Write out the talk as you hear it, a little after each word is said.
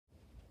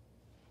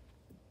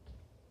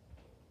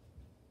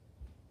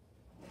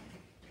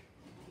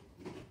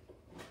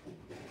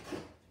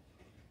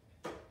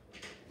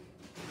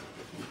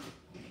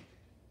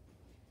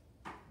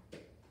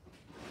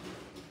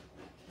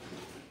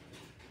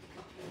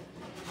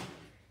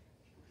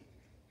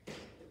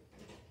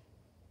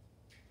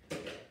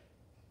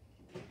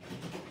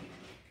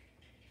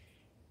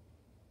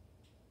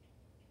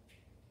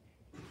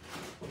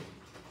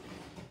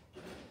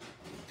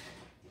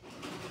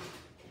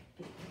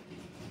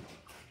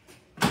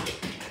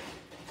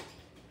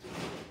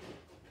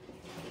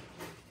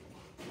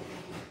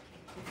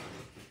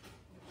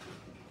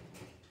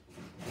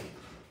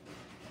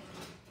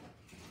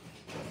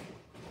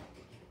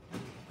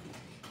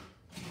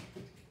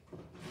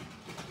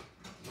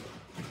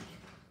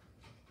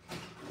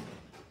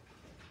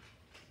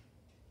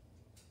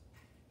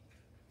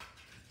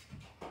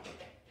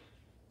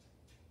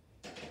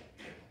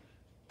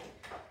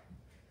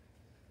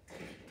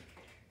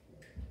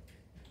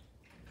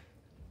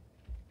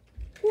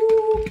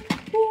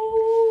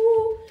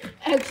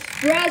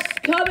Express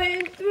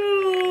coming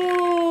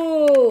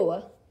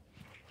through!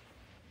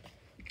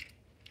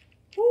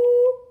 Ooh,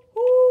 ooh,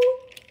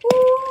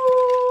 ooh.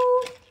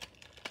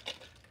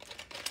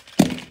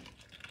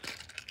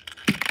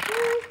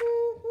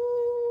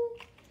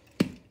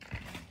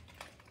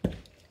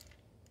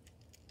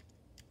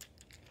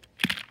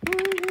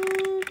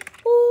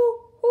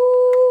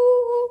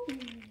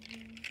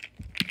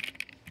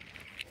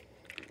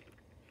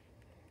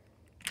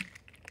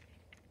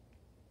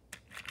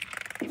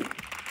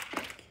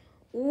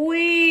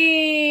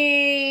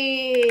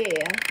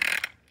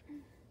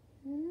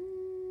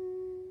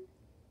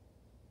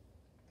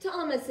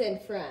 Thomas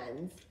and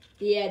Friends,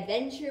 the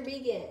adventure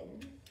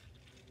begins.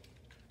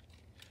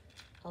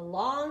 A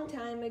long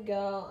time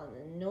ago on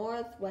the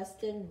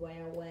Northwestern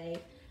Railway,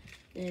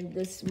 and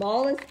the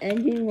smallest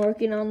engine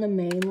working on the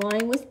main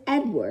line was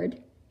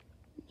Edward.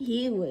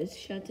 He was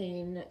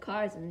shutting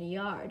cars in the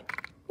yard.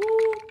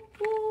 Ooh,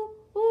 ooh,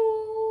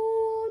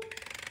 ooh.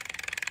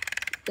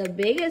 The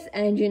biggest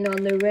engine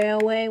on the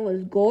railway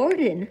was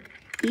Gordon.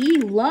 He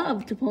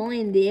loved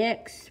pulling the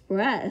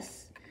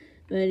express,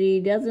 but he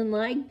doesn't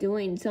like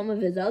doing some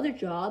of his other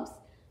jobs.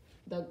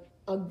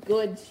 A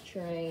goods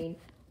train.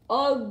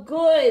 A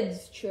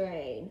goods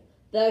train.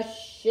 The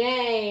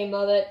shame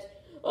of it.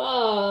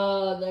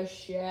 Oh, the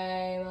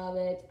shame of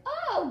it.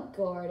 Oh,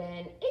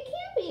 Gordon, it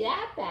can't be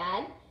that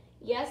bad.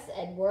 Yes,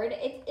 Edward,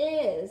 it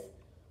is.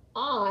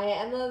 I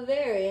am a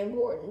very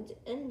important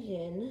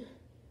engine,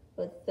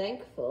 but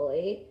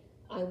thankfully,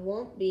 I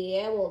won't be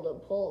able to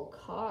pull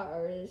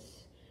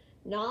cars.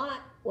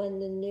 Not when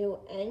the new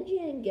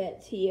engine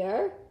gets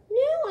here.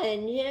 New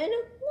engine?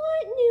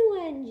 What new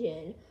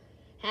engine?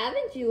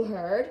 Haven't you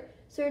heard?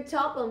 Sir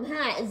Topham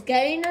Hatt is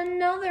getting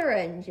another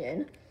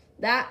engine.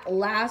 That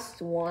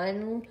last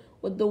one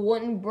with the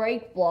wooden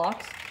brake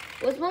blocks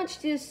was much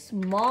too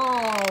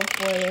small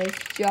for this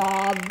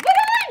job. But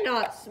I'm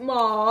not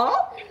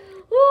small.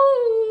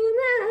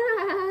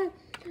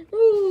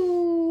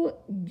 Ooh,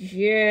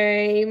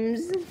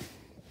 James.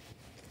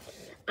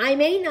 I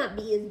may not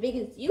be as big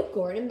as you,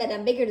 Gordon, but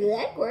I'm bigger than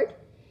Edward.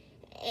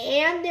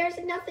 And there's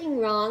nothing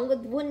wrong with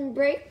wooden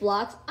brake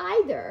blocks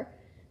either.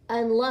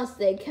 Unless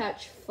they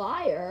catch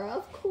fire,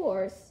 of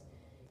course.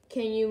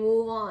 Can you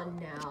move on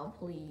now,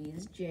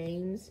 please,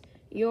 James?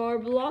 You're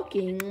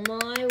blocking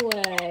my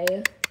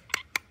way.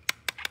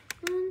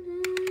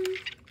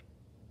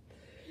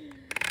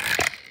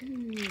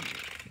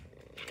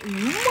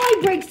 My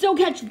brakes don't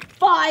catch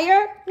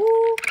fire.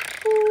 Ooh,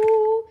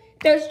 ooh.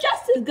 They're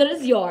just as good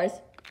as yours.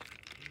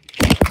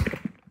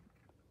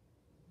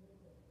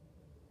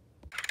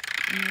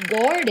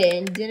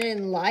 Gordon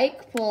didn't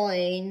like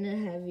pulling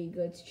heavy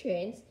goods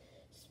trains,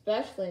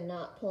 especially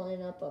not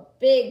pulling up a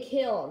big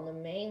hill on the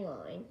main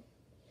line.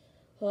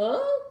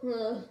 Huh?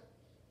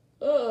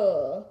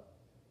 Oh,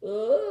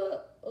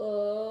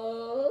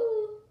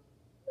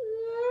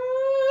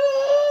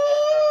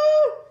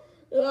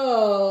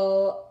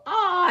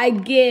 I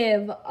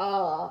give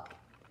up.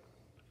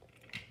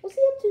 What's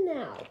he up to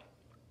now?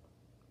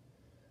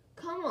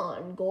 Come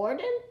on,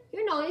 Gordon.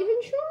 You're not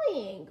even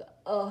trying.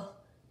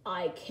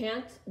 I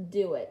can't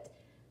do it.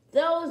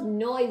 Those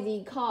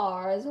noisy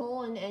cars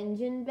hold an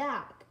engine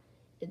back.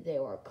 If they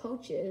were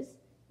coaches,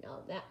 now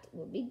that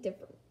would be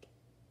different.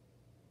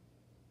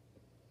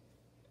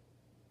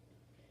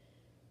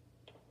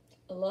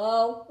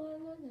 Hello?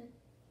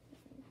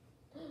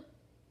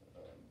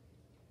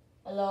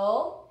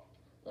 Hello?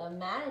 The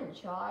man in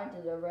charge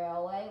of the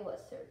railway was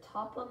Sir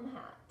Topham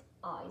Hatt.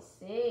 I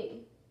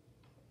see.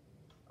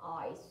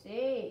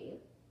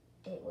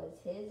 It was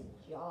his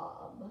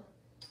job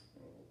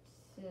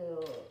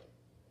to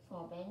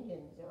swap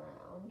engines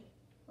around.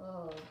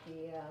 Oh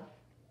dear.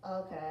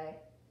 Okay.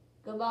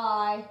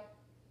 Goodbye.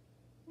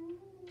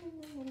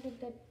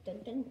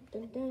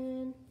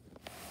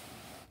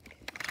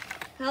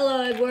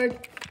 Hello,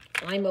 Edward.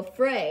 I'm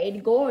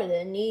afraid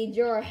Gordon needs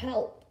your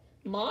help.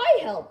 My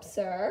help,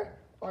 sir?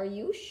 Are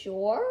you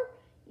sure?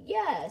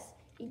 Yes.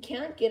 He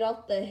can't get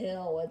up the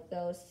hill with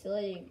those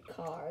silly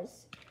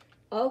cars.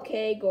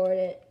 Okay,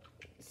 Gordon.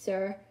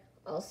 Sir,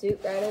 I'll suit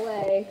right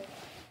away.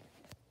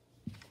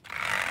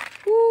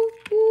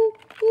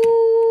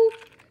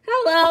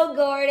 Hello,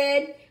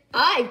 Gordon.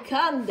 I've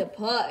come to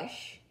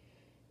push.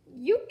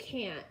 You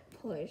can't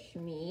push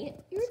me.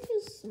 You're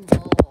too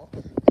small.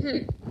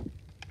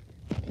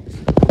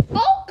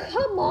 Oh,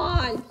 come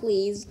on,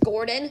 please,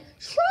 Gordon.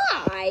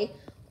 Try.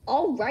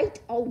 All right.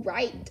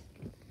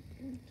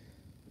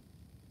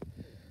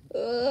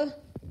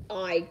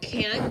 I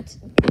can't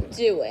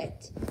do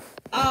it.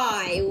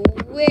 I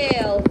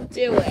will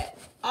do it.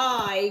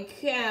 I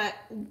can't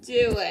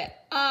do it.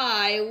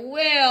 I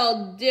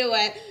will do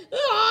it.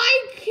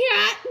 I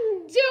can't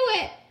do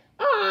it.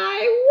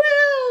 I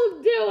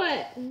will do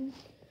it.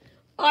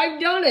 I've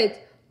done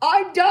it.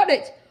 I've done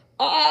it.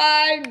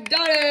 I've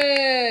done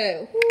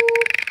it.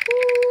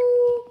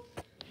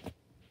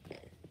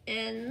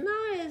 And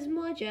not as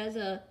much as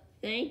a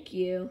thank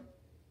you.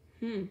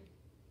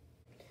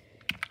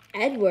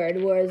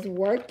 Edward was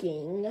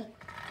working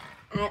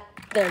at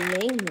the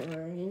main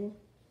line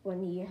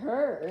when he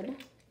heard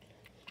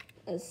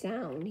a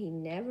sound he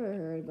never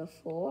heard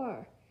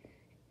before.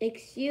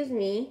 Excuse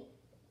me,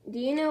 do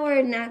you know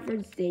where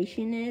Knapford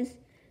Station is?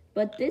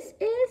 But this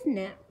is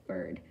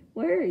Knapford.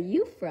 Where are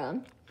you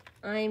from?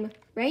 I'm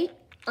right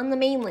on the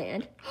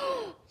mainland.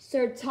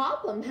 Sir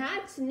Topham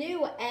Hatt's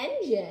new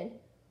engine.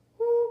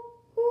 Woo,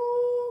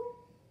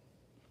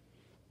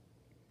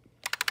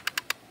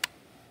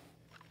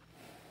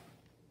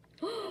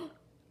 woo.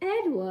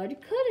 Edward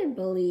couldn't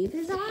believe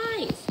his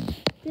eyes.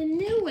 The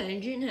new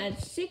engine had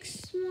 6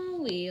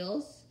 small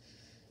wheels,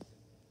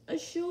 a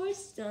short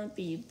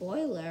stumpy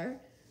boiler,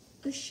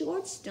 a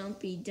short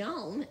stumpy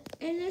dome,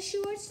 and a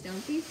short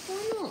stumpy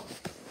funnel.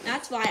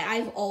 That's why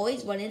I've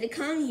always wanted to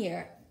come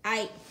here.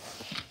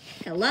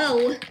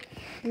 Hello?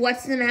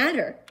 What's the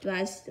matter? Do I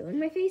have still in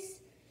my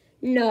face?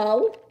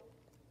 No,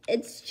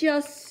 it's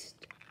just,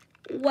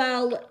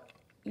 well,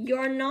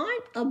 you're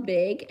not a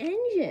big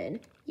engine.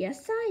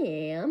 Yes, I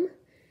am.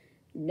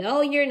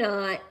 No, you're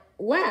not.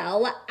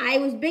 Well, I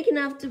was big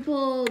enough to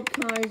pull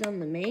cars on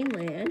the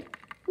mainland.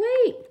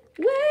 Wait.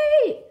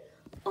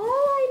 All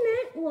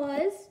I meant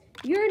was,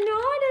 you're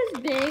not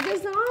as big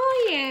as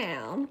I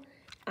am.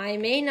 I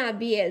may not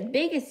be as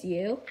big as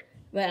you,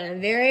 but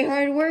I'm very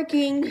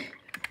hardworking.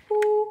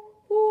 Ooh,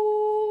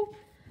 ooh.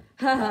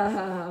 Ha ha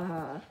ha ha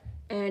ha.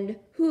 And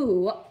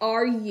who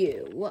are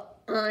you?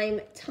 I'm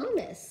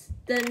Thomas,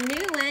 the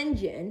new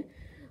engine.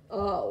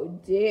 Oh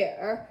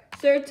dear,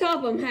 Sir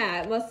Topham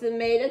Hatt must have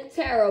made a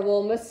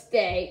terrible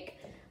mistake.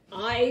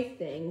 I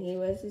think he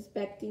was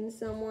expecting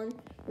someone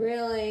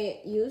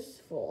really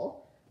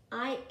useful.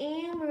 I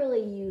am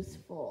really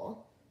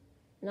useful,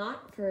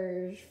 not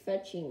for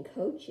fetching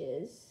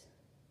coaches.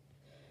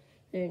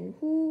 And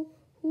who?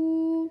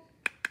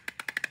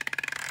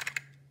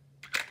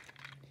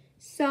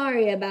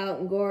 Sorry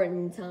about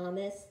Gordon,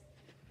 Thomas.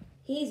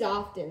 He's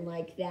often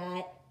like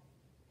that.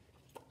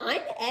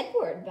 I'm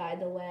Edward, by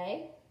the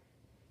way.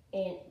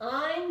 And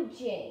I'm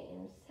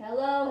James.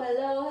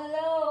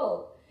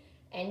 Hello.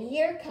 And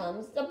here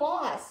comes the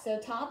boss, Sir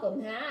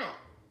Topham Hatt.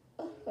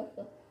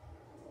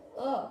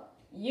 Oh,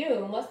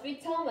 you must be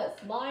Thomas,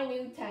 my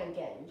new tank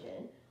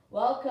engine.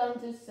 Welcome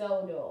to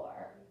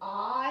Sodor.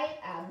 I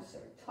am Sir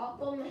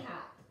Topham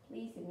Hatt.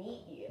 Pleased to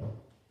meet you.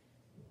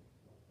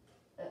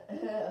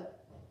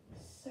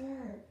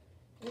 Sir,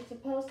 you're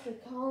supposed to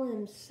call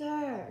him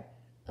Sir.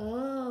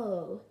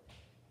 Oh,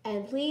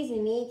 and pleased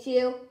to meet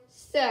you,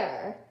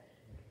 Sir.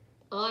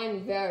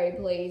 I'm very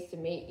pleased to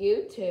meet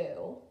you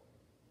too.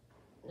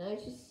 Now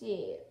you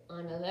see,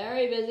 I'm a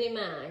very busy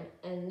man,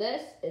 and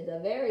this is a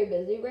very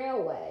busy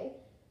railway.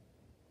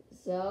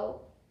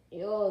 So,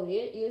 you'll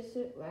get used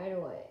to it right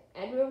away.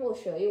 Edward will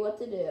show you what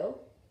to do.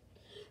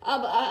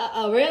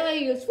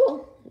 Really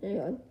useful. Hang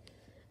on.